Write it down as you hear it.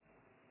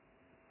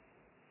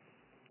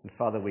And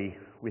Father, we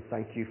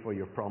thank you for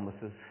your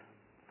promises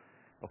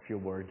of your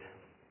word.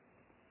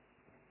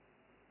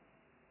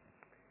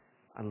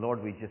 And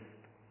Lord, we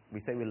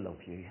say we love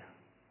you.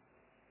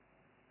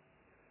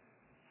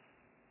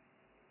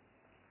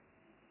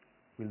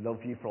 We love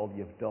you for all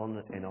you've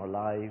done in our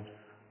lives,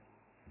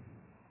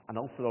 and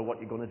also, Lord,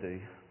 what you're going to do.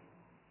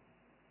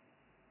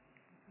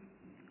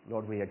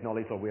 Lord, we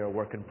acknowledge that we are a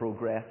work in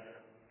progress.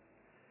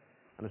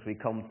 And as we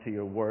come to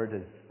your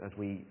word, as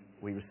we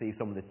receive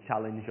some of the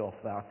challenge of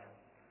that,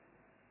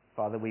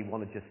 Father, we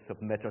want to just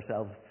submit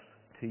ourselves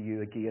to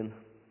you again.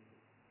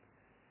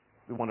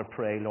 We want to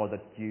pray, Lord,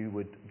 that you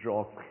would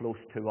draw close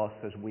to us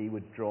as we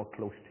would draw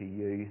close to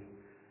you.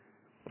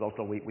 But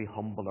also we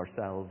humble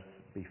ourselves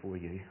before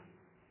you.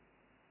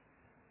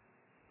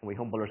 And we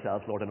humble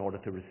ourselves, Lord, in order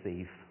to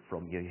receive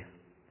from you.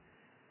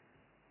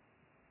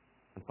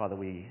 And Father,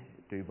 we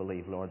do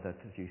believe, Lord, that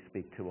as you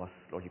speak to us,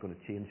 Lord, you're going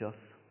to change us.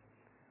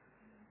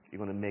 You're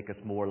going to make us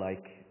more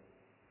like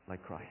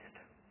Christ.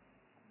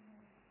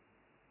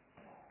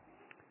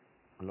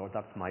 And Lord,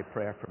 that's my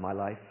prayer for my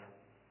life.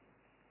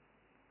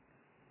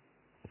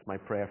 It's my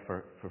prayer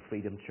for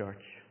Freedom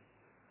Church.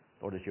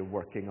 Lord, as you're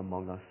working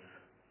among us,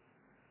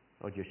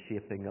 Lord, you're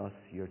shaping us,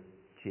 you're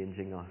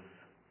changing us,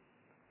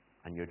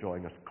 and you're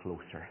drawing us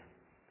closer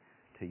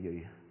to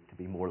you, to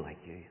be more like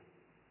you.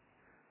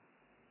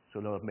 So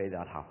Lord, may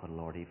that happen,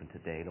 Lord, even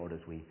today, Lord, as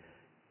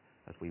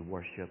we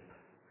worship,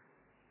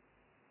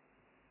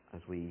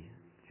 as we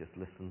just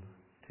listen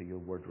to your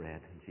word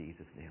read in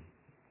Jesus' name.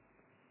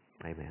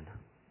 Amen.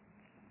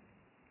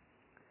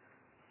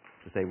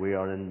 To say we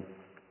are in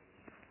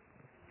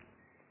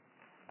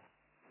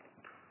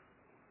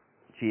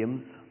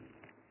James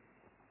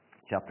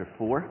chapter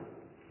 4,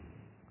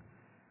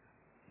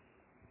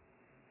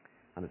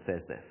 and it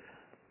says this: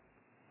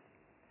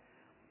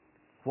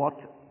 what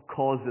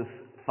causes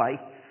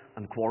fights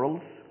and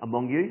quarrels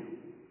among you?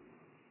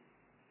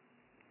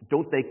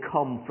 Don't they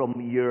come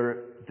from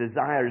your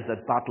desires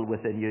that battle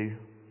within you?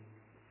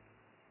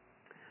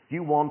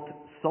 You want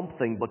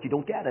something, but you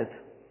don't get it.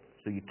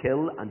 So you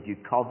kill and you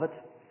covet,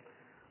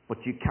 but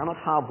you cannot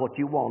have what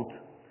you want.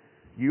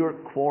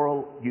 You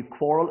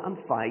quarrel and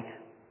fight.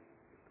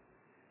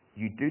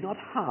 You do not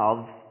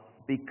have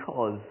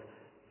because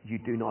you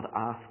do not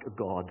ask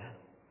God.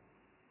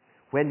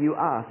 When you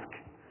ask,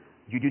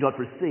 you do not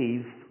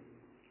receive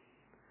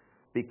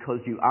because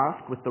you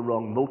ask with the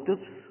wrong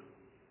motives,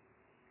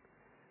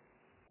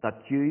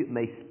 that you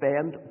may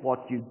spend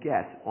what you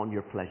get on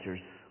your pleasures.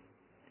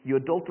 You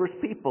adulterous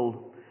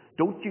people,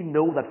 don't you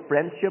know that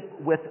friendship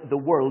with the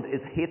world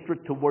is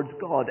hatred towards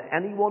God?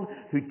 Anyone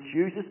who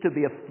chooses to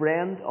be a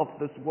friend of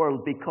this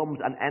world becomes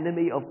an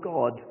enemy of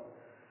God.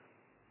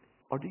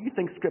 Or do you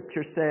think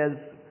Scripture says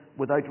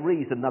without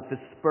reason that the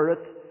Spirit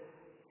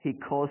He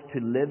caused to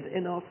live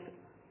in us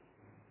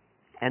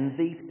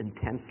envies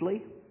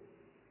intensely?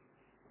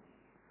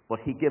 But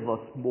He give us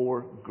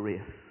more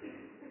grace.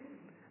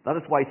 That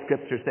is why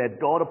Scripture said,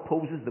 God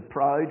opposes the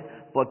proud,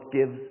 but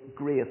gives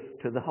grace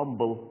to the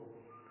humble.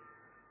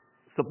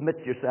 Submit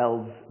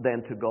yourselves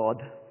then to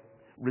God.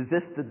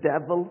 Resist the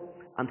devil,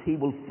 and he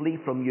will flee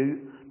from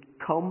you.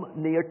 Come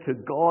near to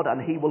God,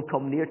 and he will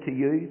come near to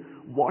you.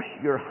 Wash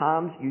your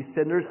hands, you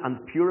sinners,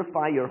 and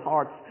purify your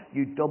hearts,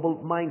 you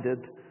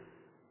double-minded.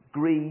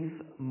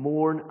 Grieve,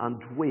 mourn,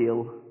 and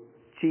wail.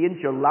 Change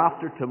your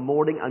laughter to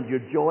mourning and your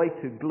joy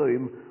to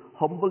gloom.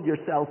 Humble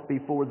yourself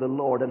before the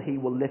Lord, and he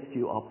will lift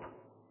you up.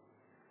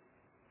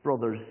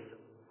 Brothers,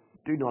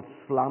 do not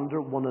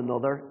slander one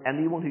another.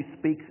 Anyone who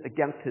speaks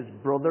against his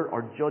brother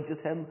or judges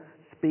him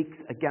speaks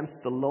against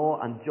the law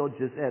and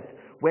judges it.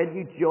 When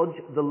you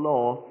judge the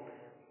law,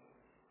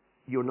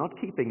 you're not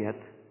keeping it,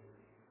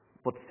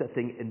 but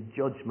sitting in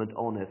judgment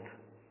on it.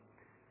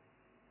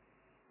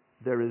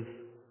 There is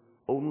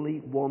only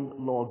one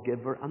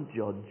lawgiver and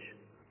judge,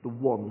 the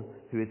one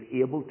who is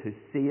able to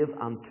save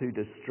and to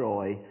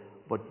destroy.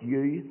 But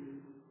you,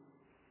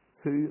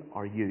 who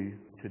are you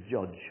to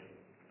judge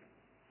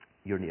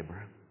your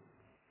neighbour?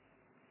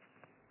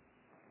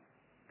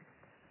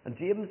 And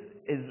James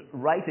is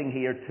writing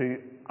here to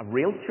a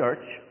real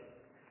church,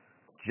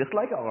 just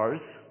like ours.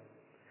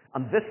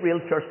 And this real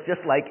church,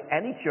 just like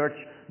any church,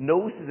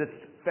 knows its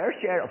fair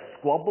share of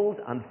squabbles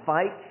and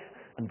fights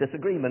and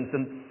disagreements.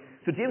 And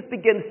so James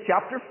begins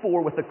chapter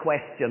 4 with a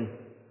question: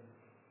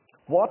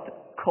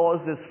 what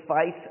causes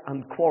fights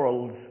and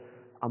quarrels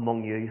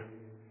among you?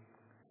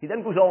 He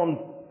then goes on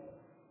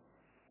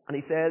and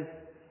he says,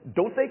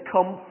 don't they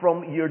come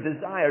from your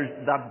desires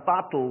that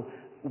battle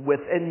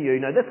within you?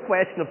 Now, this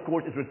question, of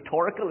course, is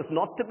rhetorical. It's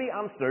not to be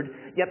answered.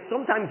 Yet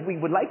sometimes we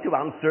would like to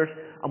answer it,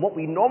 and what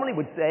we normally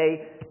would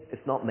say,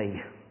 it's not me.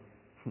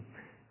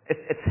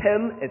 It's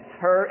him, it's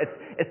her,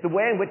 it's the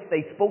way in which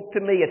they spoke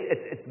to me.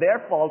 It's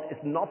their fault.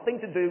 It's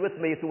nothing to do with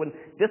me. So when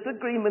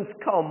disagreements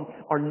come,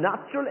 our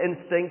natural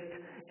instinct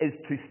is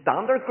to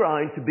stand our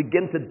ground, to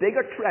begin to dig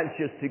our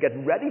trenches, to get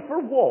ready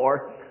for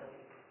war,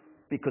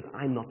 because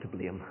I'm not to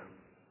blame.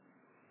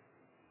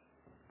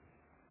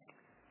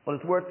 But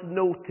it's worth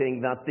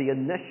noting that the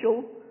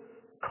initial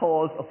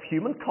cause of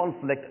human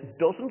conflict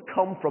doesn't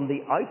come from the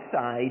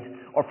outside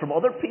or from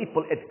other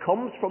people. It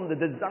comes from the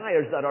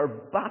desires that are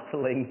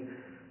battling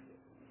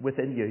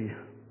within you.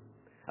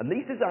 And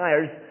these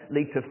desires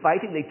lead to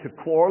fighting, lead to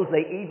quarrels,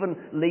 they even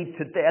lead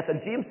to death.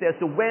 And James says,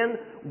 so when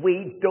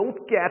we don't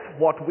get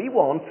what we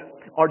want,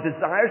 our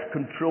desires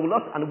control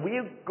us, and we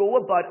go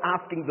about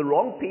asking the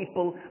wrong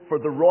people for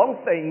the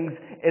wrong things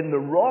in the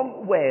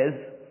wrong ways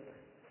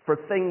for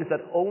things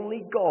that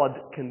only God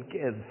can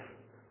give.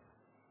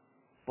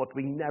 But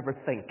we never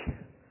think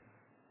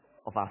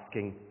of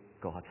asking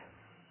God.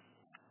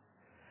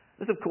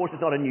 This, of course, is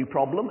not a new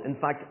problem. In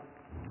fact,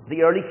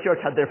 the early church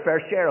had their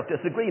fair share of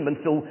disagreement,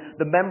 so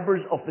the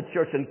members of the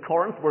church in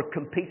Corinth were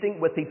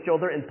competing with each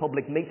other in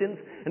public meetings.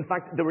 In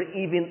fact, they were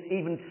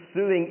even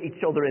suing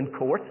each other in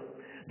court.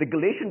 The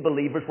Galatian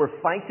believers were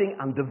fighting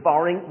and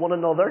devouring one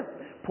another.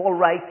 Paul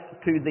writes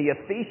to the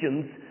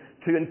Ephesians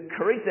to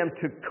encourage them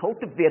to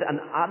cultivate an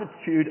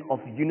attitude of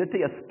unity,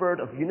 a spirit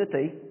of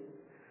unity.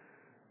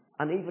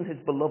 And even his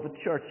beloved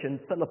church in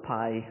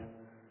Philippi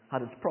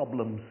had its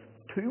problems.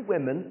 Two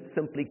women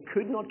simply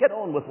could not get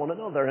on with one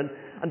another. And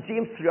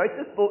James, throughout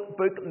this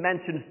book,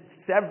 mentions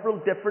several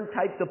different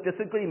types of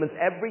disagreements,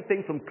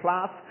 everything from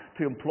class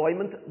to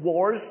employment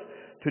wars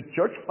to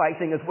church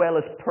fighting, as well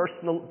as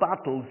personal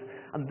battles.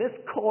 And this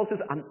causes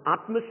an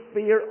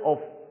atmosphere of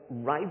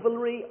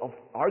rivalry, of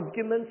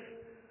arguments,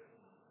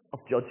 of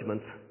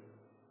judgment.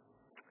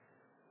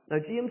 Now,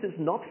 James is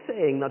not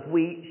saying that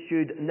we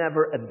should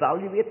never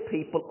evaluate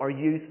people or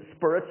use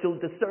spiritual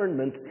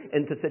discernment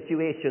into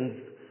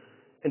situations.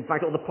 In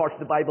fact, all the parts of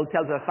the Bible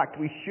tells us, in fact,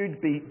 we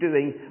should be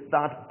doing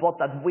that, but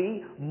that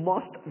we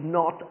must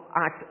not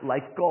act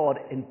like God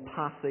in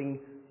passing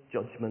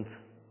judgment.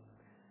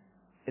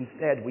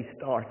 Instead, we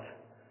start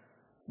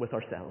with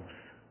ourselves.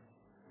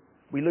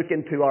 We look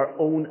into our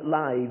own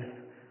lives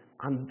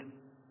and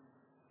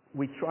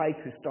we try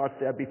to start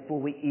there before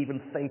we even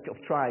think of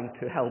trying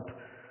to help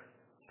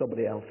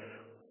somebody else.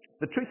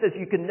 The truth is,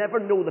 you can never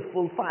know the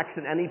full facts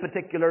in any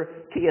particular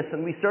case,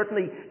 and we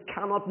certainly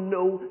cannot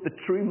know the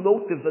true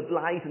motive that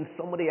lies in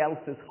somebody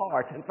else's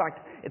heart. In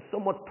fact, it's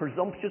somewhat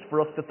presumptuous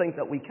for us to think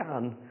that we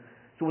can.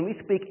 So when we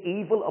speak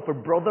evil of a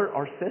brother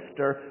or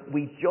sister,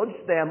 we judge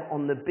them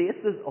on the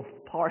basis of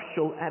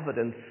partial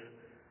evidence.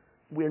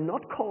 We're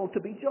not called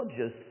to be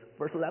judges.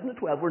 Verse 11 to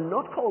 12, we're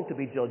not called to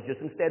be judges.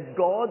 Instead,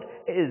 God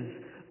is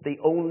the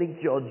only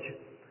judge.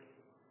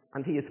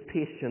 And he is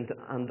patient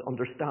and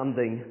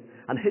understanding.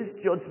 And his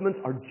judgments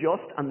are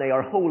just and they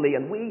are holy.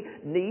 And we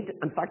need,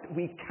 in fact,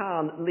 we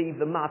can leave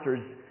the matters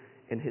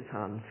in his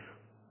hands.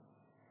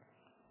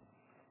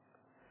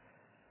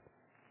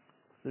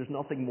 There's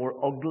nothing more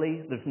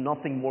ugly, there's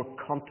nothing more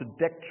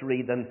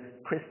contradictory than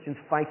Christians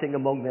fighting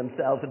among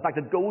themselves. In fact,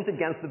 it goes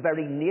against the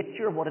very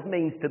nature of what it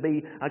means to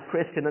be a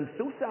Christian. And it's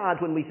so sad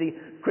when we see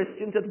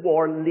Christians at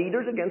war,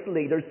 leaders against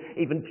leaders,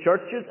 even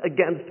churches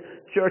against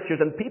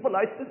churches. And people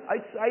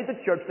outside the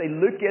church, they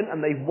look in and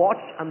they watch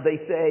and they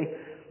say,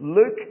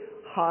 look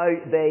how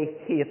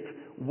they hate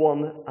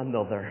one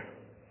another.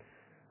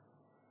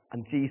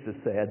 And Jesus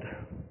said,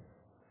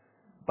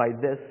 by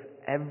this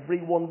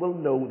everyone will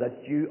know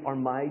that you are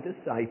my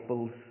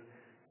disciples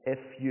if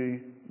you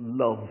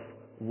love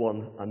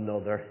one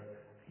another.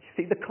 You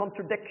see the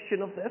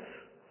contradiction of this?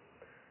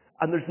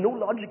 And there's no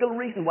logical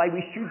reason why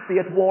we should be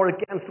at war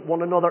against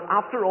one another.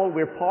 After all,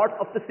 we're part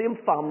of the same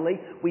family.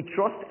 We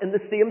trust in the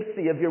same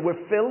Savior.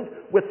 We're filled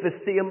with the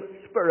same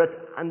Spirit.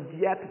 And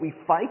yet we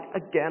fight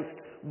against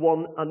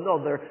one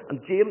another. And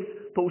James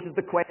poses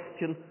the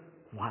question,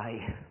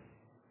 why?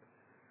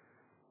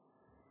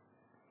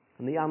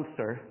 And the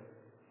answer,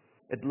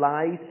 it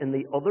lies in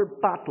the other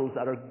battles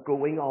that are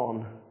going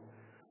on.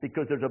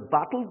 Because there's a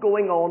battle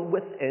going on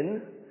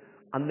within,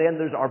 and then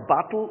there's our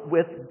battle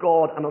with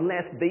God. And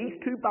unless these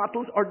two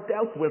battles are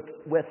dealt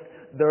with,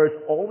 there's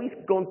always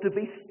going to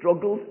be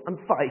struggles and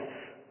fights.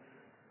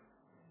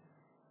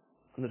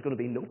 And there's going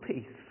to be no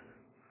peace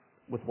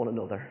with one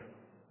another.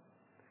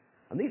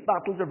 And these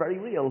battles are very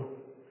real.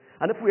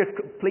 And if we're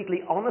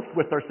completely honest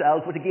with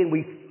ourselves, which again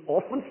we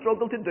often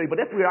struggle to do, but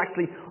if we're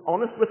actually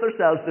honest with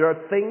ourselves, there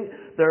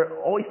are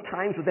always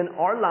times within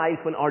our lives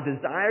when our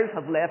desires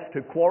have led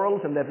to quarrels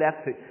and they've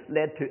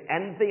led to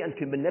envy and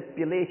to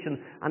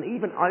manipulation and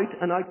even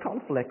out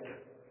conflict.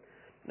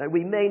 Now,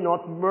 we may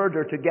not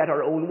murder to get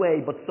our own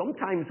way, but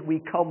sometimes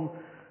we come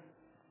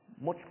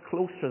much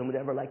closer than we'd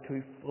ever like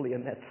to fully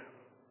admit.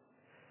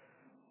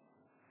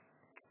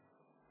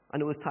 I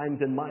know there's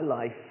times in my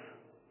life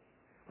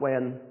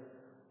when,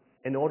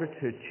 in order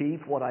to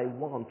achieve what I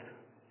want,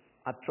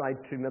 I've tried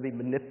to maybe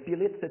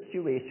manipulate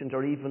situations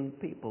or even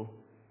people.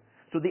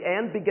 So the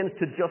end begins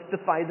to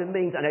justify the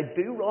means, and I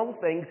do wrong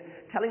things,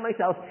 telling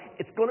myself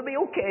it's going to be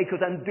okay because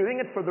I'm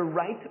doing it for the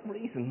right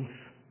reasons.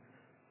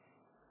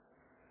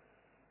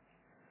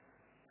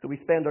 So we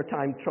spend our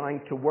time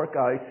trying to work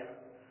out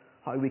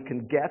how we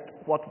can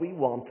get what we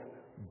want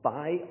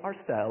by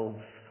ourselves.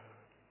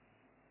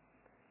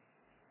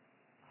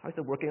 How's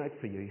it working out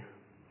for you?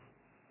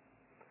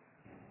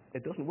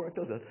 It doesn't work,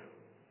 does it?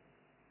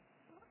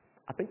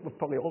 I think we've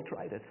probably all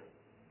tried it.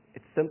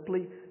 It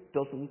simply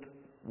doesn't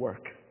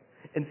work.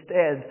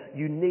 Instead,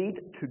 you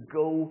need to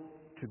go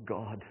to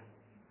God.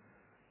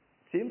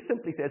 James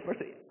simply says,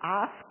 firstly,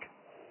 ask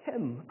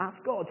Him. Ask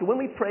God. So when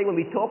we pray, when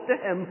we talk to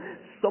Him,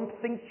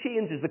 something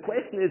changes. The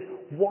question is,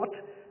 what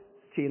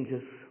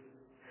changes?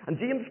 And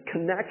James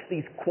connects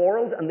these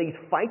quarrels and these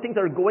fightings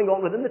that are going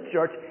on within the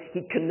church,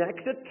 he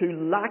connects it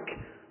to lack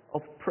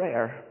of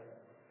prayer.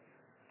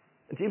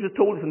 And James has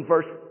told us in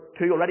verse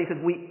 2 already, he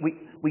says,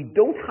 we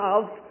don't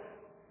have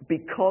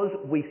because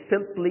we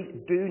simply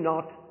do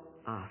not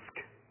ask.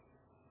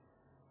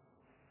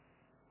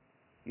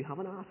 You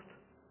haven't asked.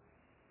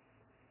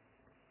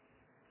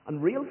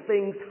 And real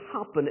things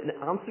happen in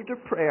answer to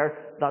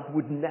prayer that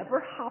would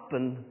never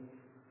happen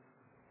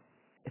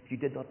if you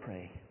did not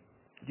pray.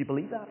 Do you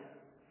believe that?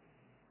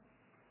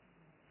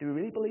 Do we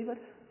really believe it?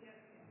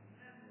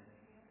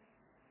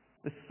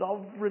 The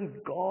sovereign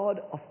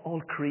God of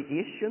all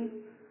creation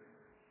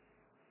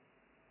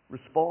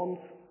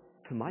responds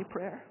to my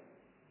prayer.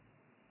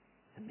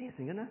 It's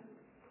amazing, isn't it?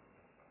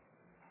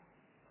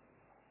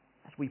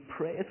 As we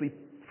pray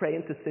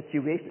into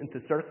situations,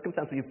 into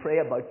circumstances, we pray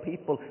about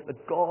people,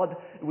 that God,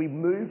 we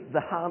move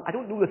the hand. I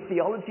don't know the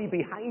theology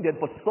behind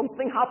it, but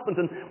something happens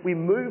and we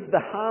move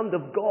the hand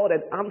of God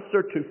in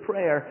answer to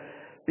prayer.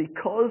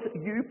 Because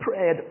you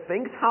prayed,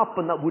 things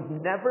happen that would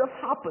never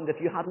have happened if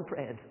you hadn't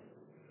prayed.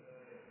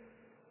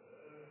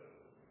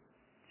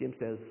 James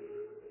says,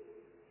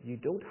 you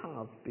don't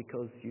have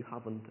because you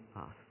haven't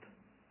asked.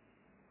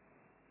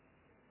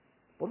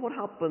 But what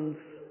happens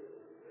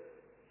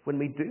when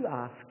we do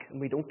ask and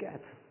we don't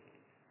get?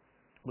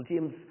 Well,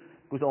 James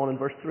goes on in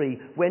verse 3,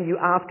 when you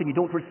ask and you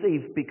don't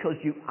receive because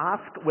you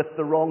ask with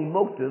the wrong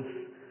motives,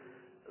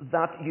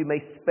 that you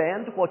may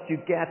spend what you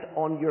get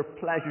on your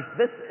pleasures.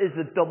 This is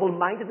the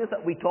double-mindedness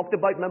that we talked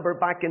about. Remember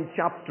back in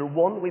chapter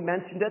 1 we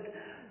mentioned it,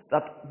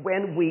 that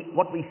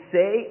what we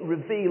say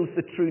reveals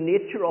the true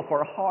nature of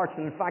our hearts,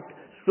 and in fact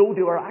so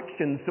do our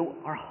actions. So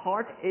our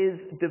heart is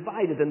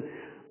divided, and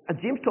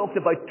James talks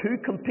about two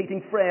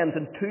competing friends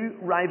and two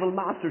rival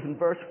masters in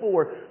verse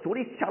 4. So what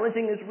he's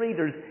challenging his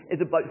readers is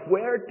about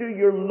where do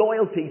your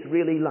loyalties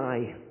really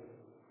lie.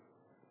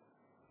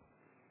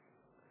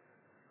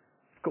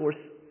 Of course,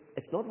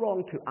 it's not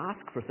wrong to ask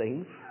for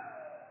things.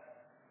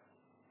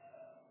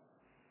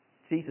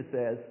 Jesus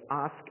says,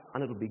 ask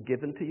and it will be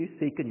given to you.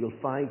 Seek and you'll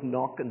find.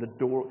 Knock and the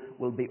door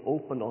will be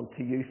opened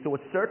unto you. So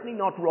it's certainly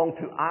not wrong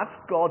to ask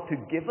God to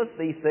give us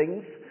these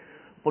things.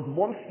 But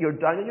once you're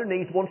down on your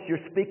knees, once you're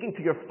speaking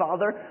to your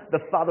Father, the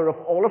Father of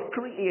all of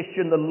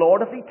creation, the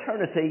Lord of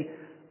eternity,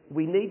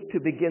 we need to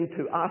begin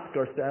to ask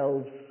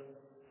ourselves,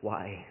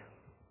 why?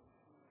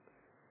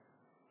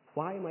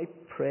 Why am I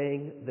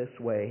praying this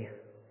way?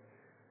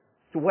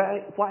 So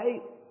why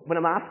when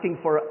I'm asking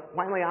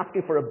why am I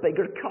asking for a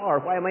bigger car?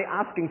 Why am I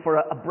asking for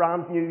a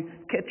brand new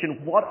kitchen?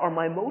 What are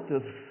my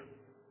motives?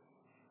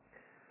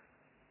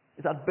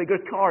 Is that bigger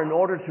car in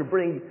order to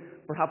bring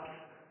perhaps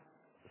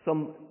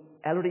some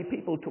elderly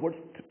people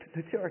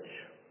to church?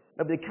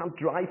 Maybe they can't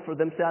drive for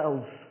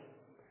themselves.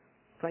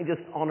 Can I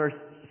just honour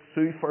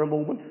Sue for a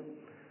moment?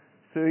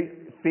 Sue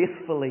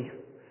faithfully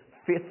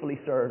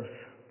serves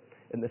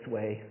in this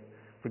way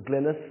for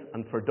Glynis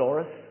and for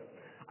Doris.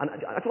 And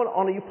I just want to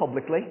honour you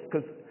publicly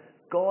because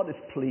God is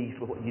pleased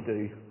with what you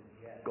do.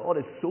 God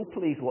is so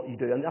pleased with what you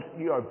do. And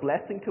you are a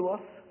blessing to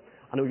us.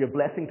 I know you're a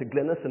blessing to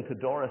Glynis and to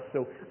Doris.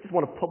 So I just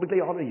want to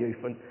publicly honour you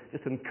and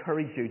just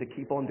encourage you to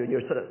keep on doing.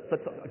 You're such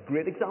a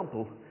great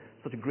example.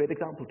 Such a great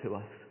example to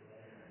us.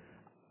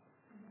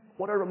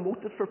 What are our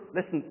motives for...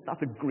 Listen,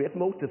 that's a great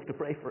motive to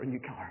pray for a new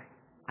car,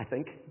 I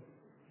think.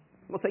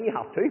 I'm not saying you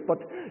have to, but,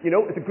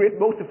 it's a great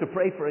motive to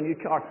pray for a new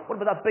car.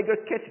 What about that bigger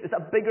kitchen? Is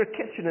that bigger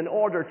kitchen in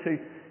order to...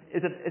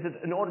 Is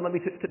it in order maybe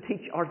to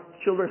teach our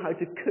children how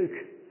to cook?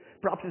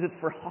 Perhaps is it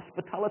for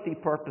hospitality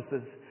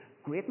purposes?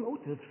 Great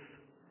motives.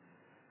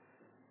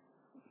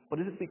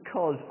 But is it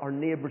because our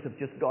neighbours have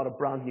just got a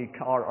brand new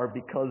car, or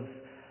because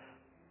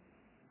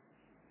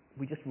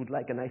we just would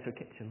like a nicer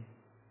kitchen?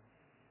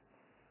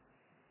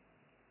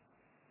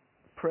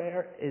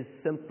 Prayer is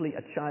simply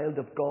a child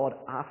of God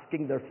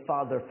asking their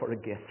Father for a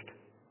gift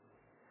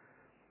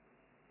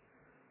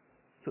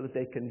so that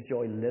they can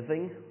enjoy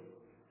living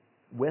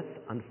with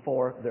and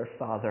for their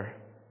Father.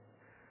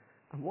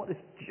 And what is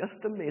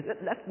just amazing,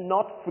 let's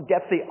not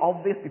forget the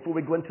obvious before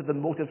we go into the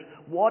motives.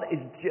 What is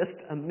just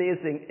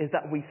amazing is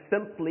that we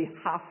simply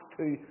have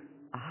to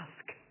ask.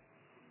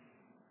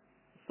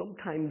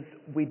 Sometimes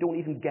we don't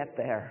even get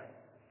there,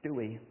 do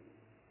we?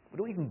 We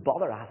don't even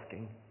bother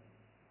asking.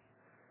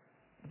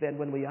 Then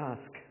when we ask,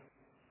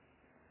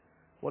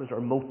 what is our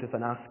motive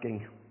in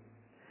asking?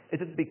 Is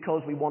it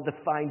because we want to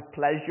find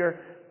pleasure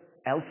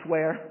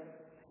elsewhere,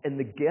 in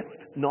the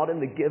gift, not in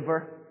the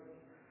giver?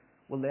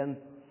 Well then,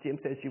 James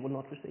says you will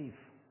not receive.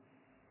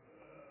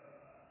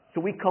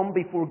 So we come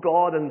before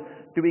God, and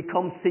do we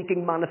come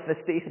seeking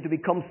manifestation? Do we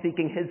come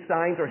seeking His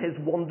signs or His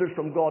wonders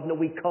from God? No,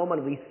 we come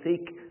and we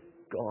seek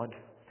God.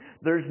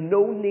 There's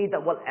no need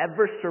that will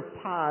ever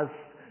surpass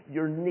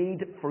your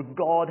need for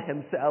God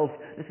Himself.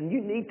 Listen,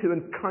 you need to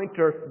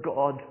encounter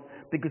God.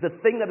 Because the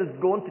thing that is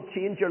going to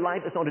change your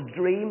life is not a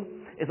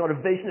dream, it's not a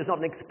vision, it's not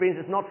an experience,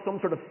 it's not some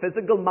sort of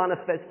physical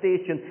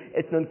manifestation.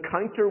 It's an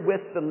encounter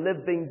with the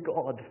living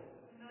God.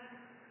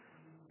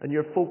 And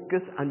your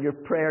focus and your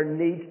prayer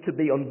needs to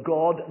be on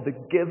God, the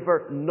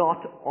giver,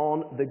 not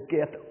on the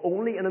gift.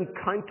 Only an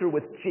encounter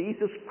with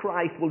Jesus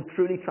Christ will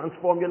truly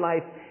transform your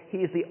life. He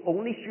is the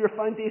only sure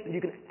foundation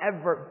you can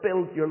ever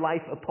build your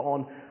life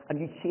upon. And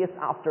you chase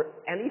after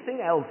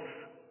anything else,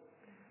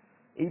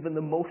 even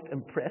the most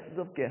impressive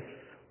of gifts,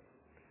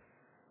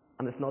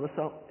 and it's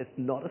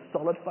not a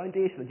solid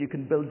foundation that you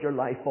can build your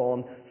life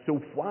on. So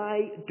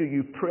why do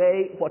you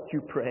pray what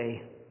you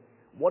pray?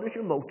 What is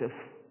your motive?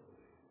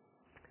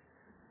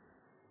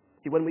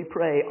 See, when we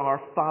pray, "Our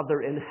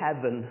Father in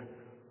heaven,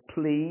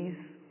 please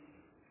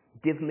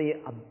give me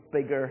a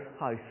bigger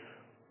house,"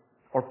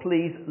 or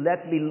 "Please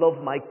let me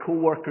love my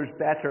co-workers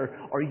better,"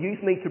 or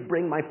 "Use me to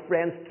bring my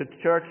friends to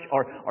church,"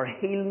 or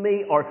 "Heal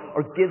me," or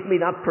 "Give me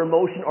that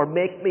promotion," or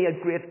 "Make me a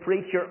great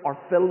preacher," or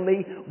 "Fill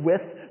me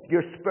with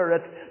your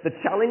Spirit." The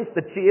challenge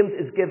that James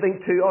is giving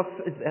to us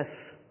is this.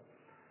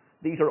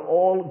 These are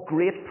all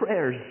great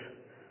prayers,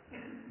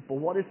 but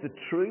what is the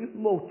true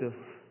motive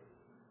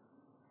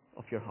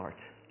of your heart?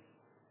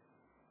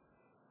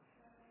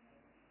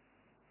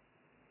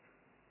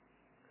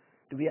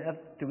 Do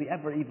we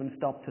ever even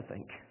stop to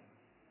think?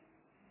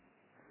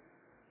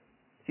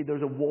 See,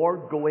 there's a war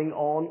going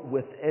on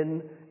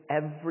within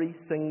every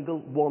single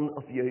one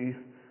of you.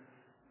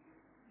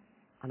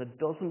 And it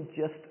doesn't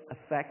just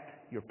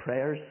affect your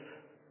prayers.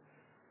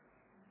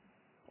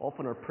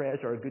 Often our prayers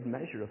are a good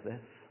measure of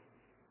this.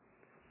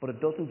 But it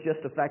doesn't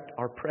just affect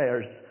our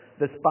prayers.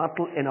 This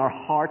battle in our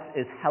hearts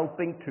is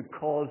helping to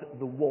cause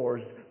the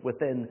wars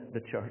within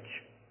the church.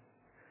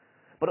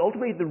 But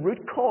ultimately, the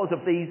root cause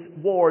of these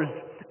wars,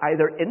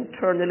 either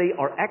internally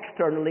or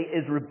externally,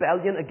 is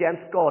rebellion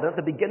against God. At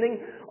the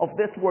beginning of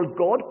this world,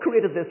 God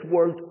created this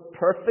world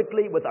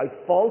perfectly, without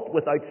fault,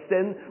 without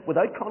sin,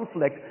 without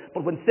conflict.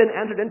 But when sin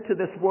entered into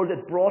this world,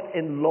 it brought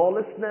in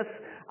lawlessness,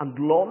 and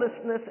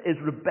lawlessness is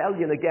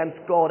rebellion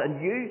against God.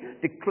 And you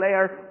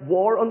declare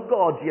war on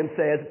God, James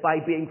says, by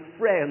being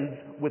friends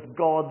with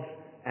God's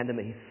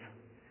enemies.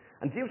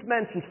 And James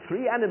mentions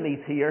three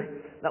enemies here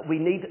that we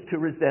need to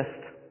resist.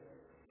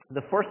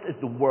 The first is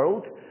the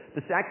world,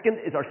 the second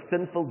is our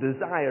sinful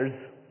desires,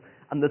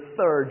 and the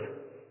third,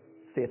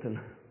 Satan.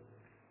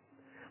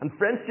 And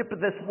friendship with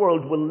this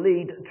world will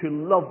lead to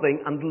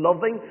loving, and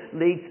loving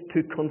leads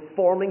to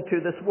conforming to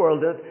this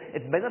world.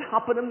 It may not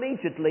happen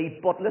immediately,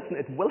 but listen,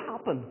 it will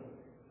happen.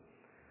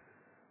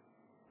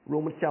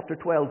 Romans chapter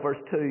 12,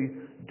 verse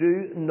 2,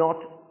 "Do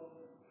not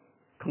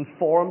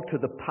conform to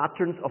the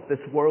patterns of this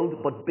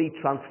world, but be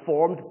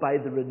transformed by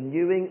the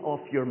renewing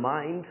of your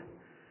mind.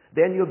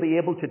 Then you'll be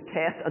able to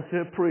test and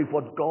to approve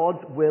what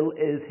God's will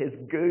is, His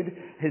good,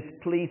 His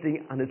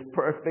pleasing, and His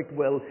perfect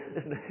will."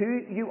 Listen, who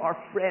you are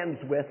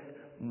friends with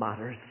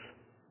matters.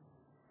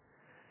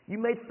 You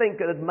may think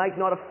that it might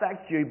not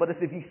affect you, but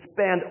if you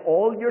spend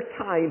all your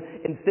time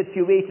in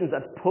situations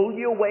that pull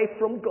you away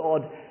from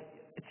God,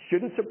 it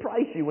shouldn't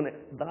surprise you when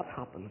that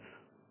happens.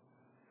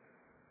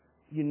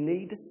 You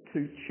need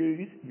to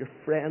choose your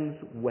friends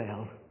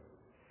well,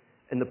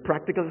 in the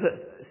practical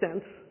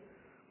sense,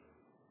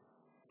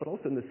 but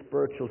also in the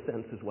spiritual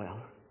sense as well.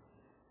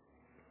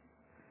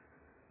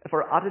 If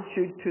our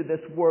attitude to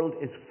this world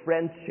is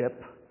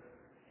friendship,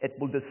 it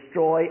will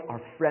destroy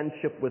our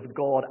friendship with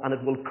God, and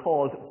it will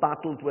cause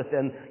battles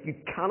within. You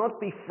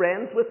cannot be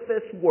friends with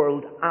this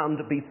world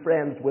and be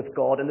friends with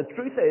God. And the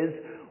truth is,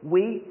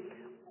 we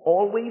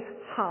always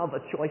have a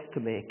choice to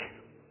make.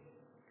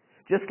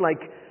 Just like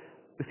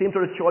the same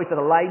sort of choice that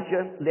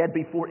Elijah led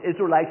before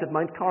Israelites at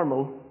Mount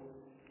Carmel.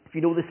 If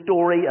you know the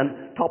story,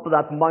 on top of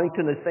that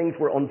mountain as things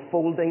were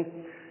unfolding,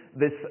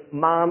 this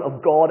man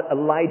of God,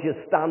 Elijah,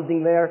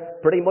 standing there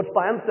pretty much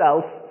by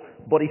himself,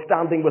 but he's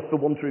standing with the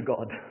one true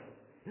God.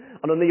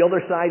 And on the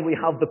other side we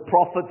have the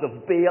prophets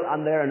of Baal,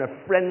 and they're in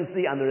a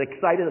frenzy, and they're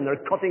excited, and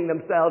they're cutting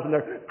themselves, and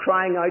they're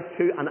crying out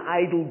to an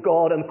idol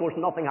god, and of course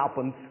nothing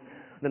happens.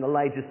 Then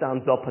Elijah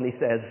stands up and he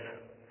says,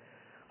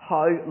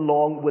 "How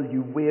long will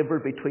you waver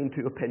between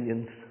two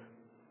opinions?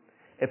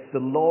 If the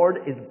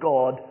Lord is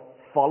God,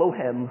 follow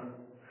Him.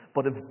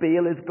 But if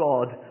Baal is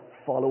God,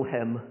 follow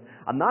him."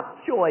 And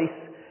that choice,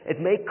 it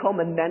may come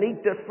in many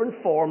different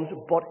forms,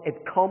 but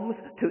it comes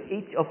to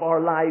each of our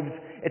lives.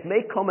 It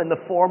may come in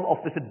the form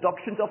of the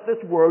seductions of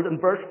this world in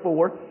verse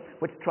 4,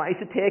 which tries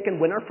to take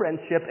and win our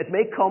friendship. It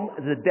may come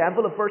as the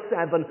devil of verse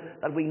 7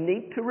 that we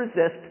need to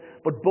resist.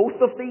 But both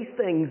of these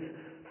things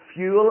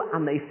fuel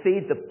and they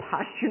feed the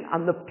passion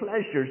and the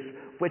pleasures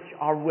which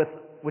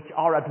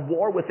are at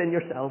war within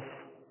yourself.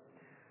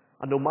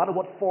 And no matter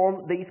what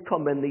form these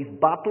come in, these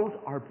battles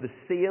are the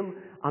same,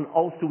 and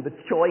also the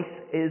choice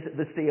is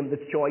the same.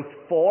 The choice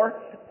for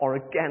or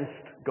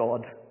against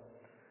God.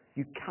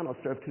 You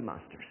cannot serve two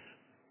masters.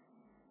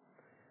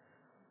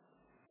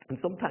 And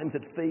sometimes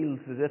it feels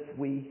as if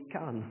we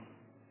can.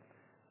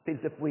 It feels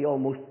as if we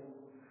almost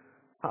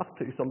Have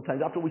to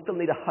sometimes. After we still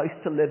need a house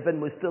to live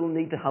in, we still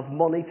need to have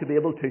money to be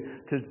able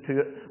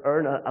to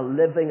earn a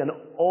living, and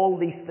all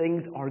these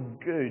things are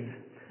good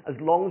as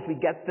long as we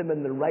get them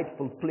in the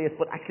rightful place.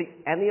 But actually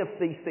any of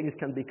these things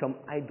can become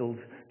idols,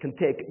 can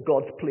take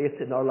God's place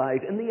in our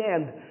lives. In the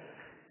end,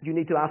 you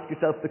need to ask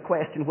yourself the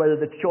question whether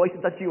the choices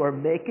that you are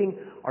making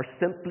are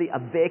simply a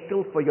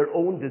vehicle for your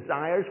own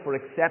desires, for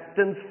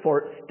acceptance,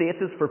 for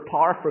status, for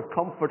power, for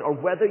comfort, or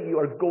whether you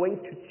are going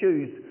to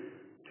choose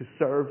to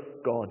serve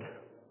God.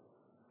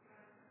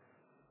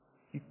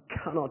 You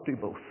cannot do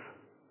both.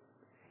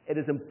 It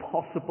is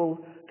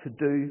impossible to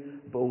do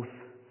both.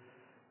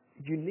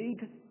 You need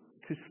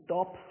to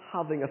stop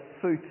having a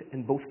foot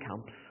in both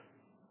camps.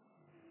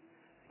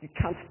 You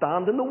can't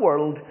stand in the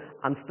world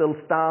and still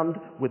stand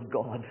with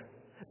God.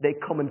 They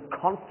come in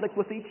conflict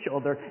with each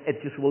other. It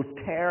just will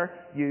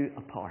tear you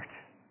apart.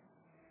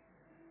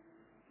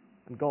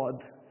 And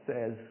God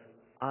says,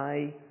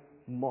 I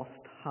must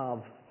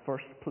have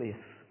first place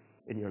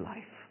in your life.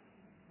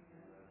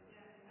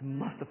 I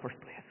must have first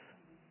place.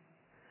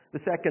 The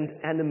second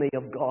enemy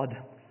of God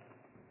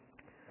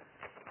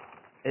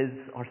is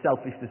our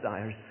selfish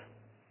desires.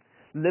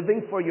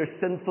 Living for your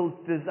sinful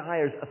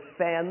desires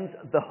offends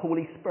the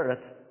Holy Spirit.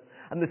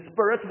 And the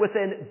Spirit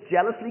within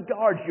jealously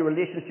guards your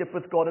relationship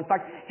with God. In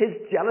fact, His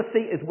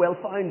jealousy is well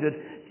founded.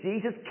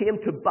 Jesus came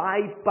to buy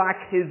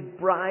back His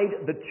bride,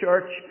 the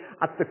church,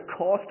 at the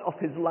cost of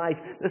His life.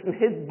 Listen,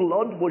 His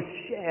blood was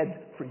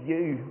shed for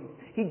you.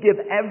 He gave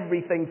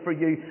everything for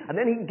you. And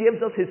then He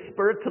gives us His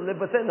Spirit to live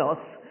within us.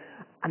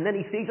 And then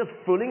He sees us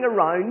fooling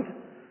around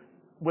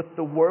with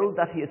the world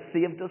that He has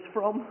saved us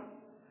from.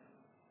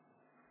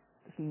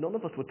 None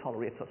of us would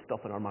tolerate such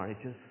stuff in our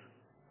marriages,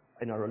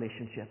 in our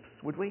relationships,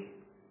 would we?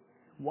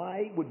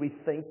 Why would we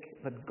think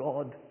that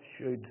God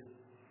should?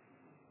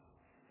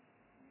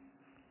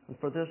 And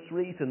for this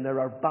reason, there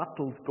are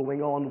battles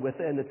going on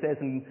within. It says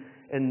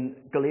in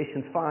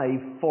Galatians 5,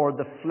 for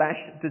the flesh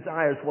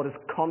desires what is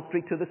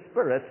contrary to the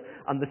Spirit,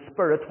 and the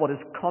Spirit what is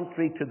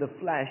contrary to the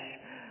flesh.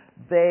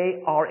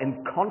 They are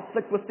in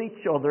conflict with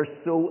each other,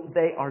 so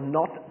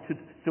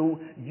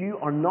you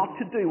are not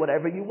to do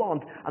whatever you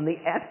want. And the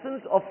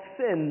essence of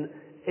sin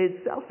is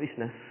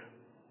selfishness.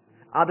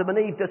 Adam and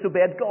Eve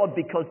disobeyed God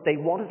because they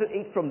wanted to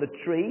eat from the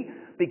tree,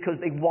 because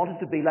they wanted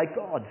to be like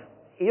God.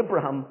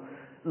 Abraham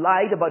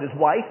lied about his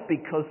wife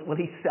because,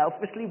 he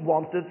selfishly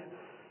wanted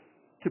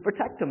to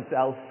protect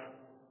himself.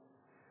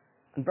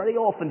 And very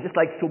often, just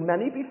like so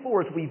many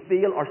before us, we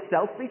veil our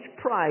selfish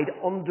pride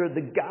under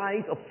the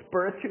guise of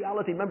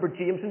spirituality. Remember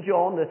James and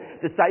John, the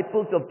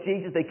disciples of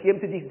Jesus, they came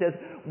to Jesus and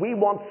said, we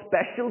want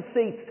special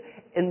seats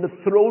in the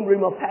throne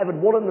room of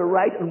heaven, one on the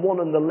right and one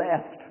on the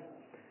left.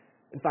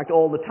 In fact,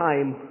 all the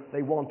time,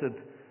 they wanted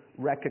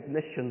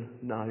recognition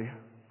now.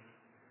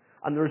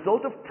 And the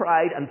result of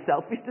pride and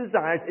selfish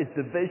desires is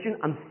division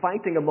and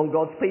fighting among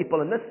God's people.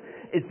 And this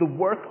is the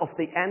work of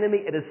the enemy.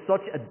 It is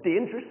such a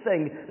dangerous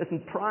thing.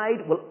 Listen,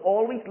 pride will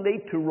always lead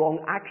to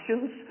wrong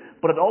actions,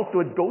 but it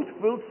goes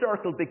full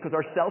circle because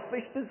our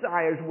selfish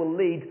desires will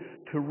lead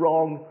to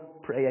wrong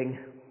praying.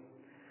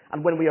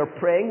 And when we are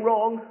praying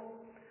wrong,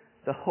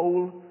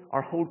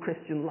 our whole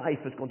Christian life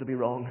is going to be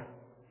wrong.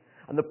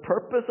 And the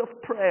purpose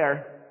of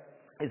prayer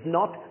is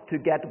not to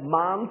get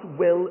man's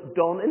will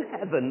done in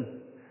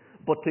heaven,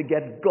 but to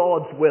get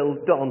God's will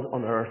done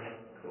on earth.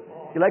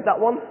 You like that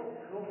one?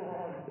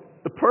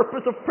 The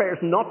purpose of prayer is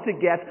not to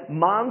get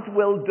man's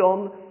will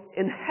done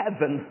in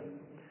heaven,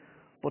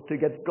 but to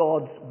get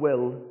God's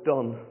will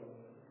done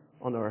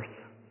on earth.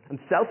 And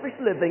selfish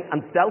living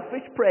and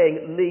selfish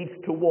praying leads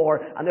to war.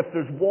 And if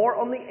there's war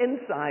on the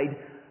inside,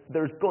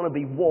 there's going to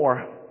be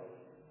war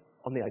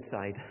on the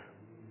outside.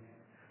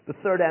 The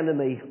third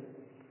enemy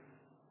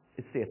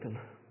is Satan.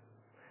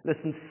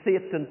 Listen,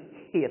 Satan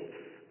hates,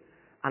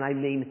 and I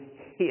mean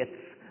hates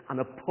and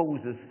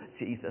opposes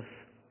Jesus.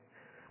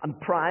 And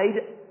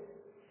pride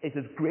is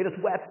his greatest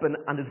weapon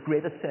and his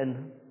greatest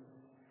sin.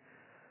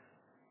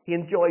 He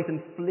enjoys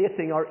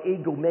inflating our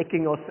ego,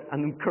 making us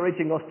and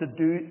encouraging us to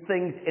do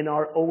things in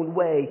our own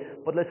way.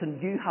 But listen,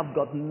 you have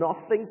got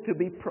nothing to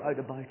be proud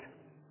about.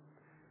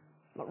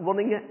 Not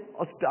running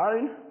us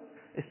down,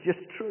 it's just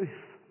truth.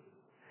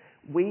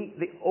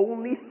 The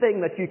only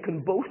thing that you can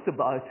boast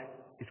about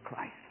is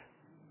Christ.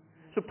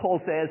 So Paul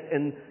says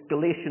in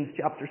Galatians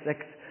chapter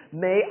 6,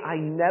 may I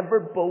never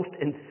boast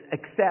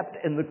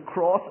except in the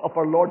cross of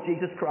our Lord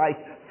Jesus Christ,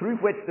 through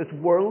which this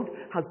world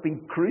has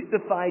been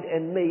crucified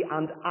in me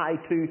and I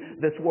to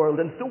this world.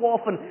 And so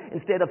often,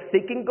 instead of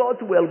seeking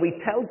God's will, we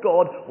tell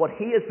God what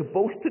He is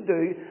supposed to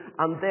do,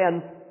 and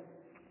then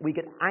we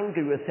get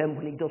angry with Him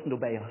when He doesn't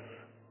obey us.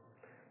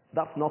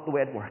 That's not the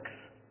way it works.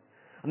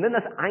 And then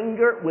this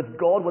anger with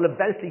God will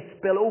eventually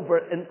spill over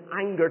in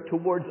anger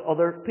towards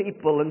other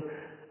people.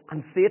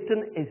 And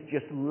Satan is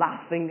just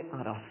laughing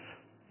at us.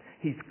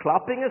 He's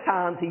clapping his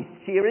hands, he's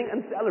cheering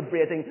and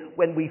celebrating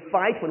when we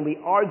fight, when we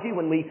argue,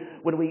 when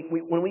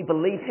we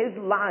believe his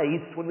lies,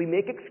 when we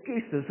make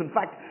excuses. In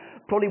fact,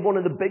 probably one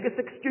of the biggest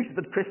excuses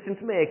that Christians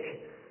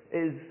make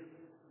is,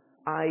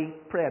 I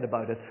prayed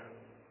about it.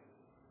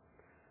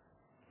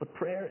 But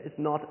prayer is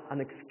not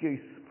an excuse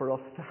for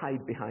us to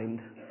hide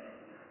behind.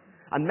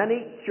 And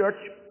many church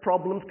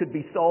problems could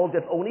be solved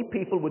if only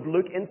people would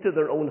look into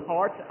their own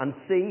hearts and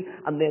see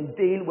and then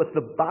deal with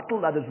the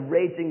battle that is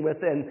raging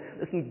within.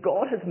 Listen,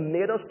 God has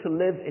made us to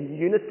live in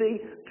unity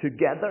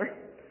together.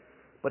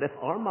 But if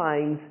our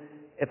minds,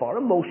 if our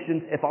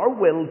emotions, if our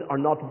wills are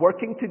not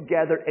working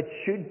together, it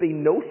should be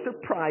no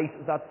surprise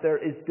that there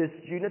is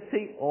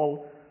disunity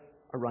all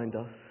around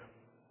us.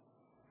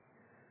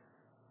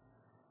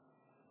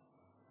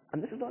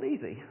 And this is not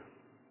easy,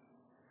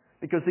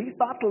 because these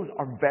battles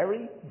are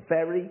very,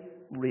 very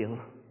real.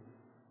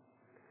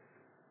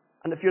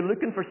 And if you're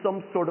looking for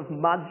some sort of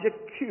magic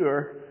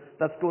cure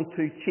that's going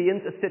to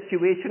change a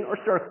situation or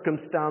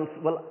circumstance,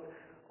 well,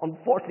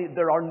 unfortunately,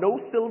 there are no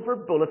silver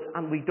bullets,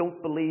 and we don't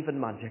believe in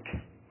magic.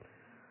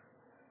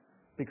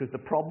 Because the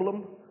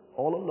problem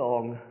all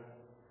along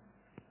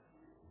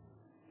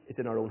is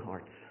in our own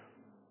hearts.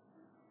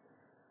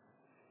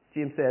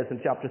 James says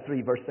in chapter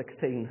 3, verse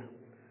 16,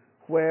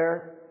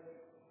 where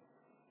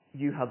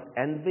you have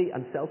envy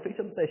and selfish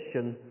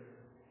ambition,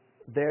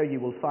 there you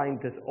will find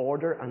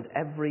disorder and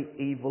every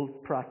evil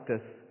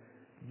practice.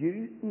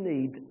 You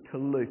need to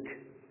look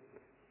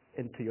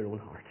into your own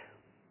heart.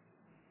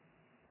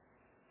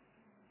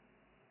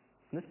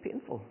 And it's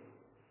painful.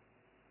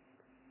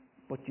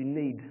 But you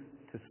need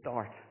to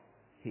start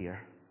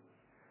here.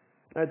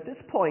 Now, at this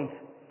point,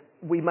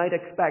 we might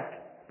expect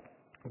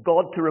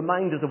God to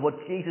remind us of what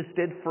Jesus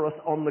did for us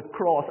on the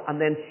cross and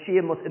then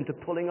shame us into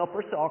pulling up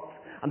our socks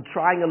and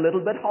trying a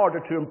little bit harder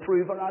to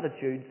improve our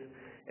attitudes.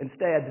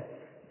 Instead,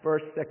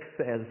 verse 6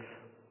 says,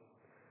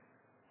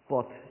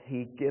 but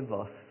He give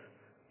us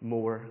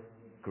more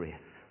grace.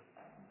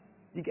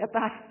 You get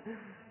that?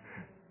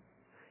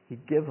 He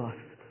give us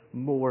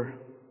more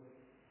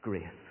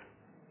grace.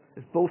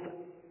 It's both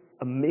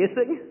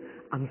amazing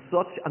and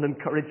such an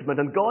encouragement.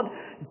 And God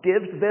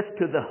gives this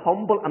to the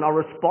humble, and our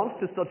response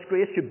to such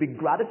grace should be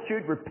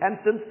gratitude,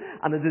 repentance,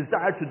 and a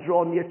desire to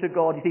draw near to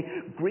God. You see,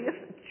 grace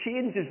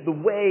changes the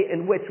way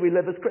in which we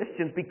live as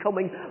Christians.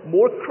 Becoming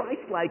more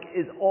Christ-like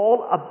is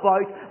all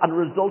about and a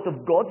result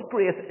of God's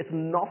grace. It's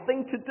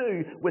nothing to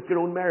do with your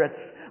own merits.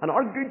 And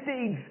our good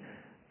deeds,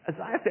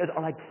 Isaiah says,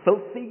 are like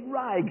filthy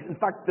rags. In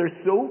fact, they're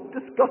so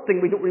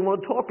disgusting we don't really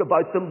want to talk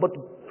about them,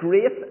 but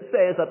grace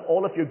says that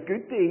all of your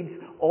good deeds,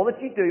 all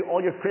that you do,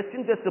 all your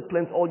Christian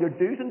disciplines, all your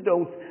do's and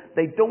don'ts,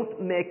 they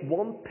don't make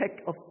one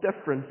pick of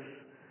difference.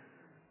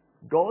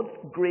 God's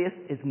grace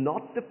is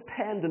not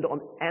dependent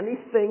on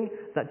anything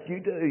that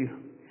you do.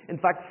 In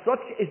fact,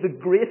 such is the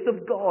grace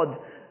of God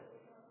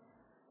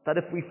that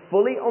if we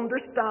fully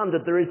understand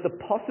it, there is the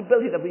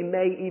possibility that we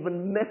may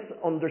even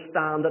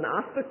misunderstand and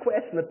ask the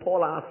question that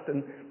Paul asked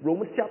in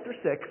Romans chapter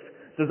 6,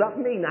 does that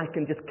mean I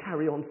can just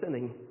carry on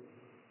sinning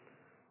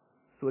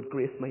so that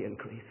grace may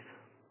increase?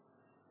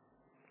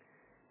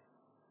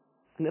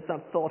 And if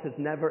that thought has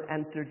never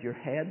entered your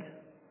head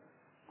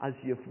as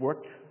you've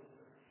worked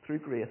through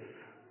grace,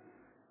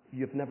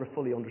 you've never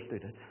fully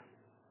understood it.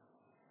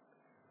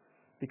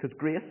 Because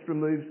grace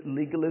removes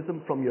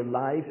legalism from your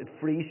lives. It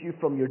frees you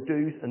from your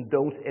do's and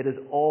don'ts. It is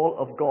all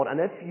of God. And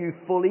if you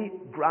fully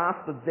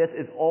grasp that this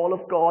is all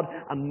of God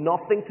and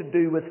nothing to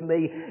do with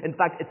me, in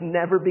fact, it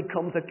never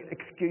becomes an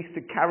excuse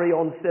to carry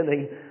on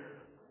sinning.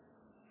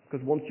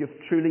 Because once you've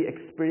truly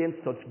experienced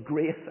such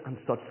grace and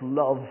such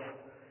love,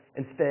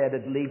 instead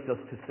it leads us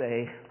to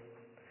say,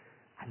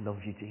 I love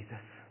you, Jesus.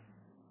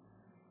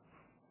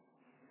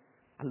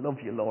 I love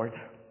you, Lord.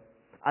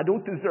 I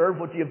don't deserve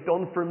what you've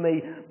done for me,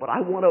 but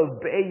I want to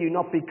obey you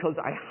not because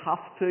I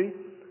have to,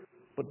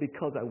 but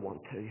because I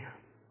want to.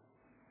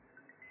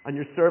 And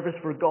your service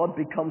for God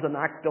becomes an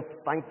act of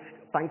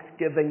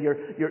thanksgiving.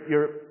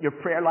 Your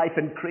prayer life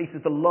increases.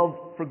 The love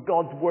for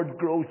God's word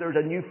grows. There's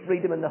a new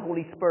freedom in the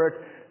Holy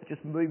Spirit. It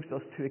just moves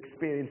us to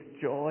experience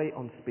joy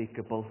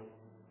unspeakable.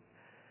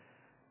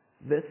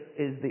 This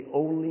is the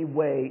only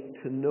way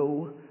to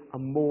know a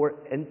more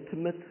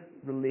intimate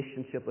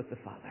relationship with the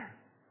Father.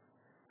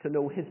 To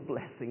know His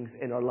blessings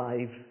in our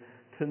lives,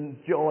 to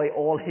enjoy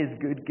all His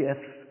good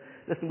gifts.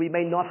 Listen, we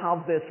may not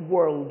have this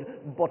world,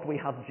 but we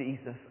have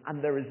Jesus, and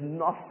there is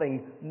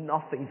nothing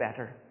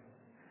better.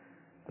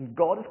 And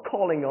God is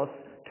calling us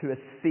to a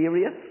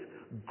serious,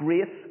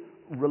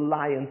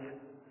 grace-reliant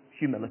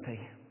humility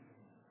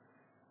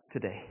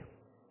today.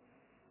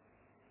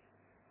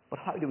 But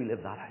how do we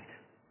live that out?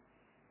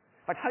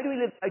 Like, how do we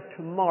live out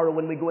tomorrow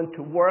when we go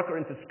into work or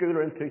into school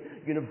or into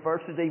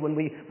university, when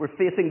we're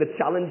facing the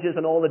challenges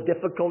and all the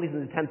difficulties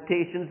and the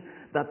temptations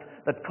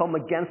that come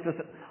against us?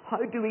 How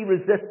do we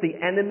resist the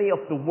enemy of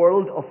the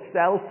world, of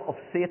self, of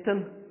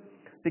Satan?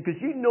 Because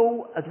you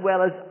know as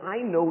well as I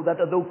know that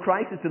although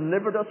Christ has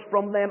delivered us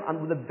from them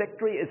and the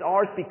victory is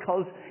ours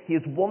because He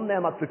has won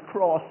them at the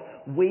cross,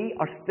 we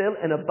are still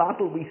in a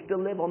battle. We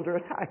still live under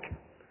attack.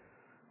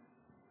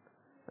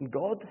 And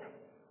God,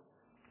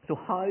 so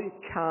how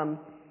can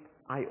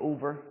I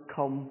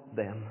overcome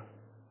them?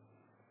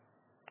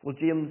 Well,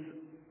 James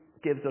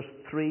gives us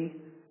 3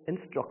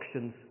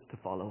 instructions to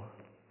follow.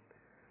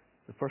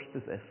 The first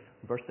is this,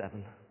 verse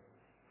 7.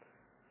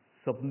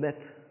 Submit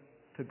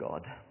to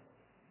God.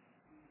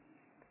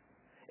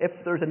 If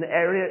there's an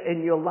area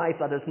in your life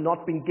that has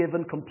not been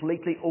given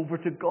completely over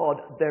to God,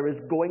 there is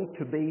going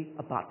to be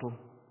a battle.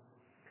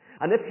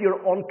 And if you're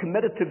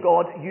uncommitted to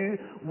God, you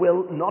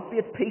will not be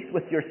at peace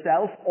with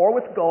yourself or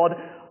with God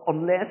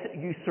unless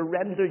you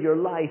surrender your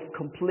life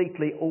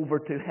completely over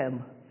to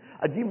Him.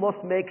 And you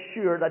must make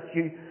sure that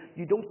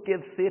you don't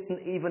give Satan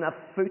even a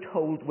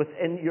foothold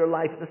within your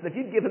life. Listen, if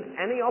you give him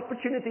any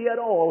opportunity at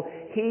all,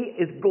 he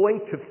is going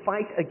to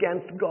fight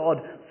against God.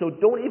 So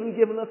don't even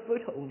give him a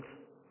foothold.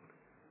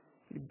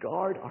 You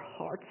guard our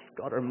hearts,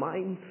 guard our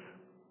minds.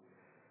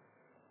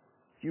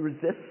 You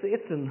resist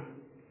Satan.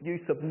 You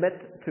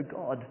submit to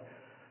God.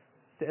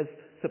 It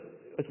says,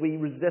 as we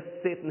resist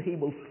Satan, he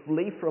will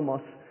flee from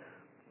us.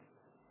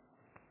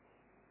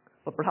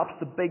 But perhaps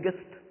the biggest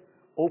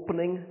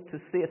opening to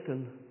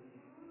Satan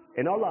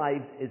in our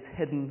lives is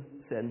hidden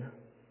sin.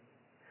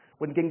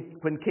 When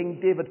King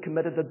David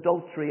committed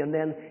adultery and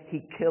then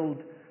he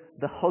killed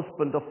the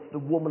husband of the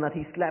woman that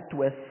he slept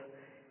with,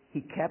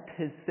 he kept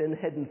his sin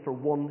hidden for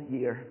 1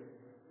 year.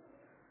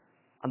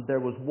 And there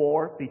was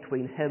war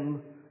between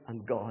him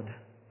and God.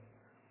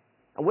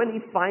 And when he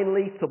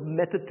finally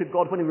submitted to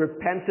God, when he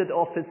repented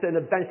of his sin,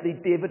 eventually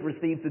David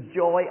received the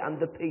joy and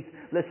the peace.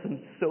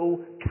 Listen,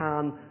 so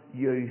can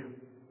you.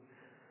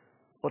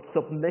 But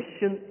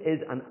submission is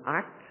an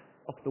act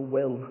of the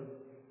will,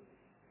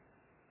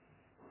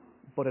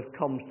 but it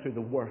comes through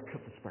the work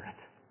of the Spirit.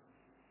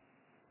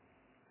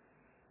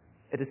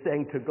 It is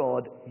saying to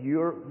God,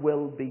 your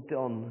will be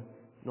done,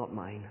 not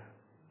mine.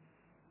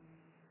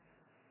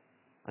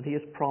 And he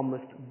has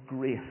promised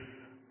grace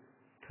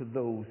to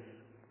those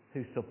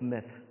who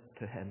submit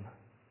to him.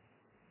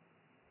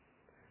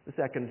 The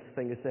second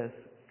thing is this: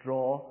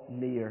 draw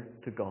near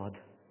to God.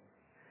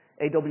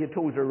 A.W.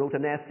 Tozer wrote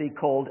an essay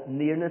called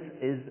Nearness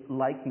is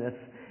Likeness.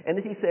 In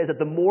it he says that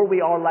the more we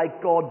are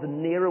like God, the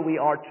nearer we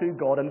are to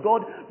God. And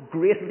God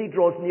greatly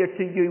draws near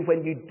to you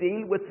when you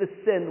deal with the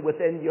sin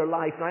within your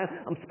life. Now,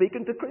 I'm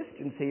speaking to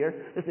Christians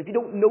here. Listen, if you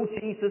don't know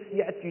Jesus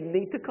yet, you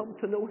need to come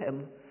to know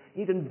him.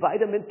 You need to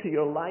invite him into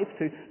your life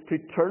to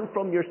turn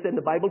from your sin.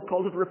 The Bible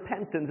calls it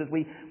repentance, as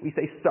we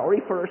say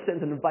sorry for our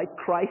sins and invite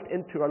Christ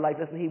into our life.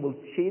 Listen, he will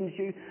change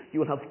you. You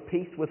will have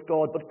peace with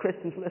God. But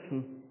Christians,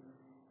 listen.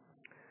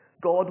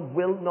 God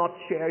will not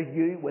share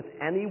you with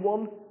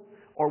anyone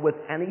or with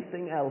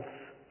anything else.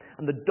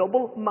 And the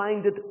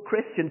double-minded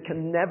Christian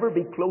can never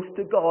be close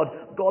to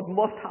God. God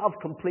must have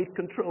complete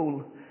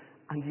control.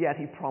 And yet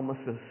he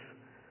promises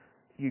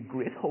you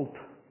great hope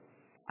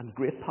and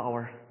great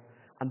power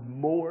and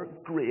more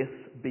grace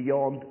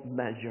beyond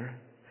measure.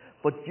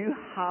 But you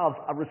have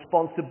a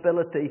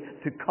responsibility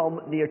to come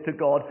near to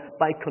God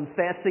by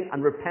confessing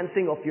and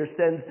repenting of your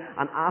sins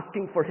and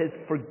asking for his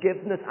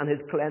forgiveness and his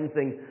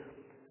cleansing.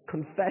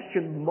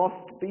 Confession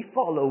must be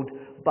followed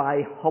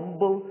by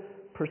humble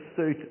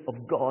pursuit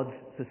of God's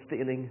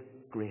sustaining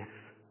grace.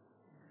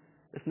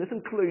 Listen, this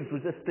includes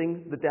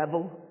resisting the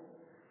devil,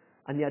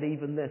 and yet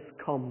even this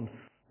comes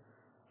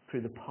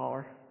through the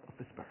power of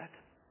the Spirit.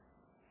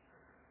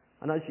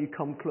 And as you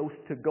come close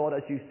to God,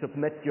 as you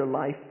submit your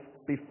life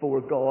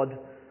before God,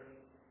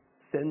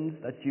 sins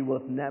that you will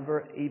have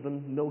never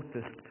even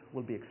noticed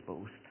will be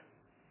exposed.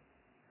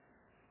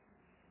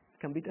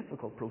 It can be a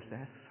difficult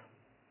process.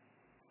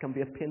 Can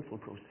be a painful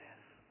process,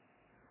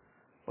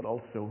 but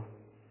also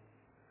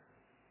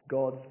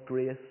God's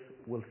grace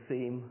will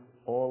seem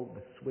all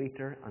the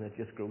sweeter, and it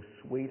just grows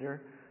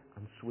sweeter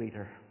and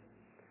sweeter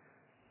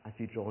as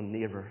you draw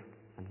nearer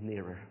and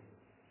nearer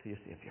to your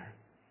Savior.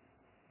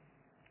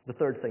 The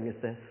third thing is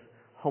this: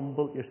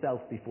 humble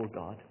yourself before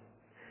God.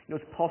 You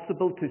know, it's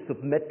possible to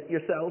submit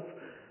yourself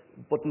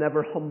but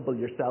never humble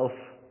yourself.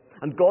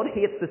 And God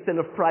hates the sin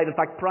of pride. In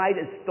fact, pride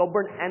is a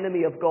stubborn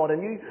enemy of God,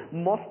 and you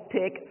must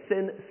take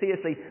sin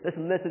seriously.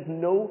 Listen, this is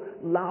no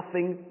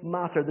laughing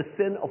matter. The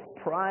sin of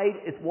pride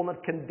is one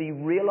that can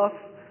derail us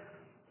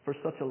for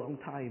such a long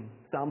time.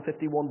 Psalm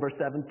 51 verse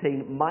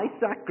 17, my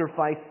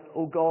sacrifice,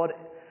 O God,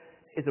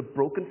 is a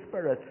broken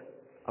spirit,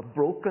 a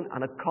broken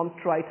and a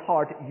contrite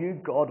heart. You,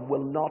 God,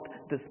 will not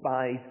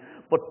despise.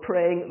 But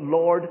praying,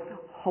 Lord,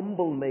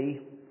 humble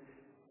me,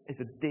 is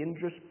a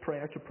dangerous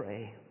prayer to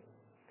pray.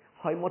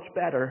 How much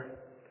better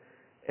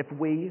if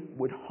you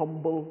would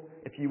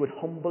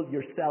humble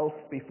yourself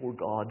before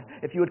God,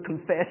 if you would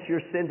confess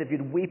your sins, if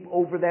you'd weep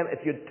over them, if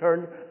you'd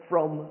turn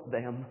from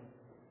them.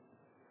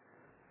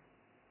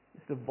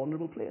 It's a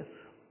vulnerable place.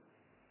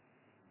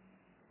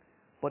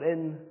 But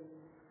in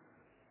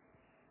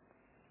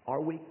our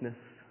weakness,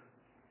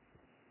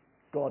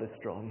 God is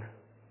strong.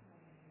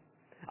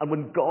 And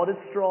when God is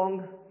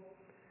strong,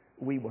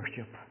 we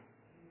worship.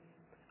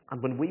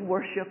 And when we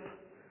worship,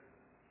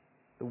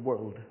 the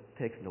world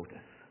takes notice.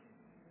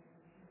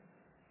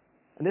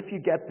 And if you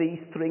get these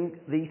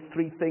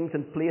three things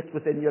in place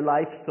within your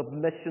life: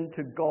 submission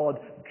to God,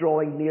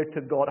 drawing near to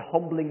God,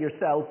 humbling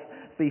yourself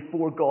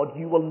before God,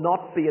 you will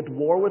not be at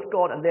war with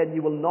God, and then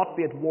you will not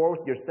be at war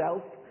with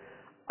yourself,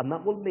 and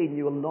that will mean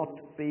you will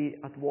not be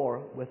at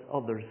war with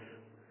others.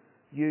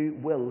 You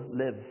will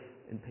live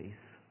in peace.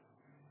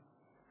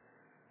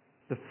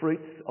 The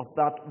fruits of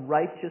that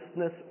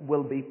righteousness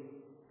will be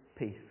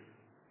peace,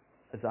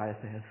 Isaiah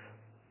says.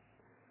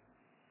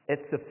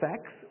 Its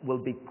effects will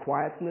be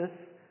quietness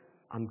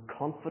and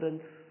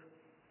confidence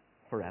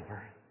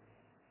forever.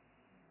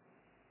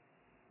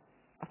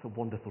 That's a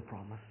wonderful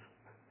promise,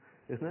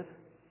 isn't it?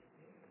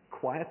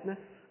 Quietness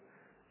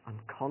and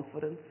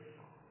confidence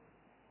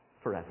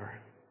forever.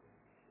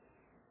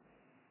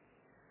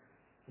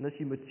 And as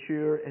you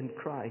mature in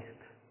Christ,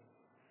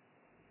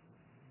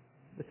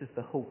 this is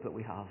the hope that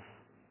we have.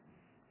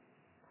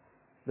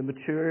 The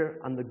mature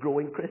and the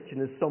growing Christian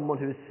is someone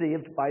who is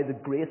saved by the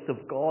grace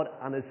of God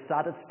and is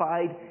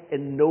satisfied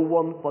in no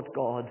one but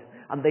God.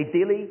 And they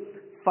daily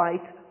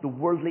fight the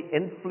worldly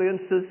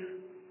influences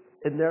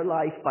in their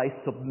life by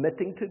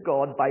submitting to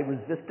God, by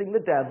resisting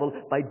the devil,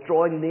 by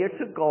drawing near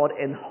to God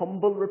in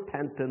humble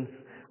repentance,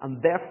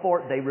 and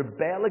therefore they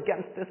rebel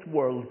against this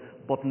world,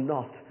 but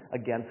not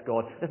against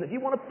God. Listen, if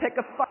you want to pick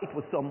a fight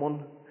with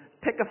someone,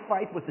 pick a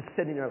fight with the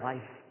sin in your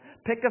life.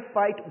 Pick a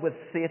fight with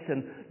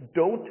Satan.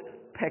 Don't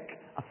pick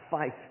a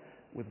fight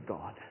with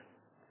God.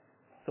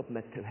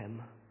 Submit to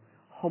Him.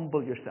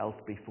 Humble yourself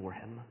before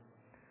Him.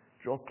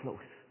 Draw close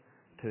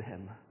to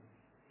Him.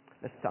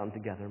 Let's stand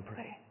together and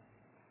pray.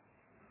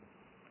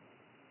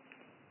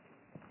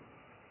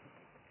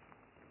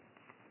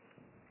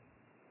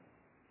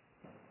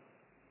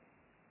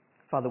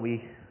 Father,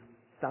 we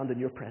stand in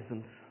your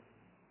presence.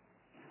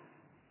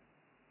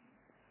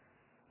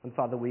 And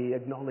Father, we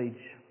acknowledge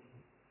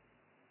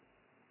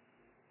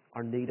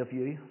our need of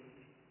you.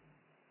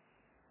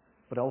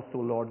 But also,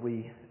 Lord,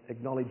 we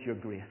acknowledge your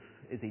grace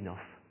is enough.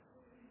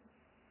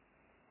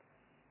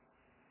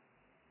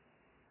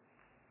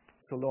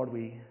 So, Lord,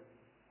 we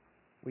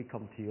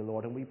come to you,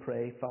 Lord, and we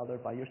pray, Father,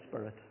 by your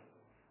Spirit,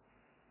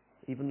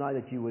 even now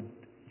that you would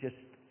just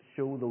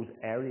show those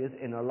areas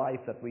in our life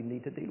that we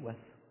need to deal with.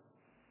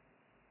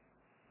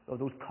 Or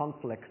those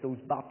conflicts, those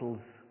battles.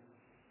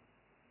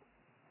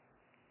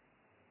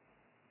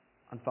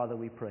 And Father,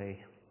 we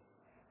pray,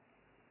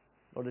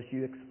 Lord, as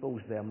you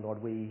expose them,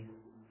 Lord, we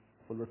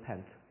will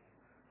repent,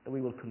 that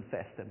we will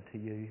confess them to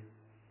you.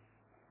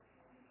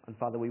 And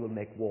Father, we will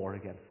make war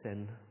against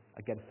sin,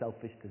 against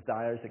selfish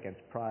desires, against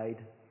pride,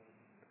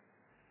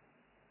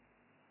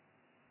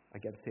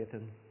 against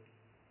Satan.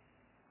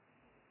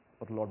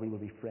 But Lord, we will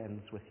be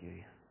friends with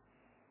you.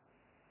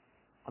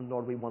 And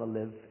Lord, we want to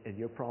live in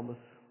your promise.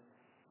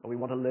 And we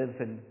want to live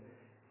in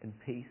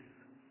peace,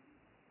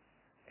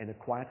 in a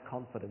quiet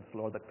confidence,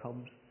 Lord, that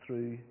comes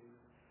through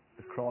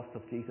the cross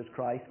of Jesus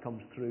Christ,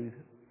 comes through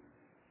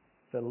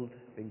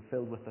being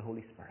filled with the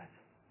Holy Spirit.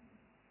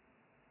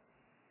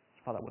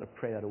 Father, I want to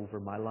pray that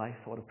over my life.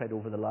 I want to pray it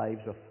over the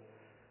lives of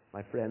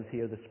my friends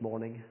here this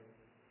morning.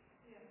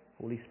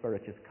 Holy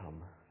Spirit, just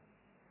come.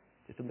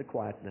 Just in the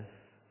quietness.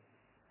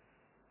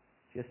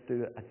 Just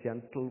do a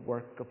gentle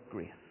work of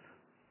grace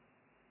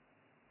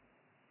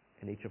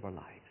in each of our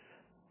lives.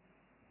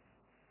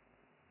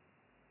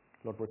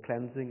 Lord, where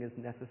cleansing is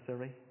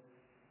necessary,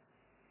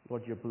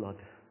 Lord, your blood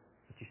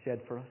that you shed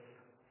for us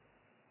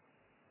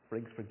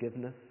brings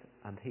forgiveness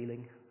and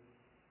healing.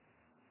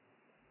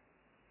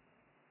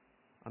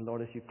 And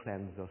Lord, as you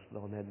cleanse us,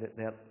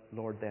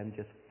 Lord, then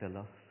just fill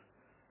us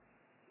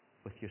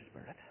with your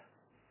Spirit.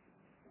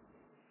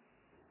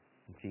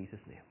 In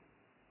Jesus' name.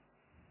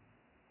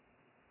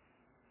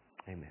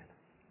 Amen.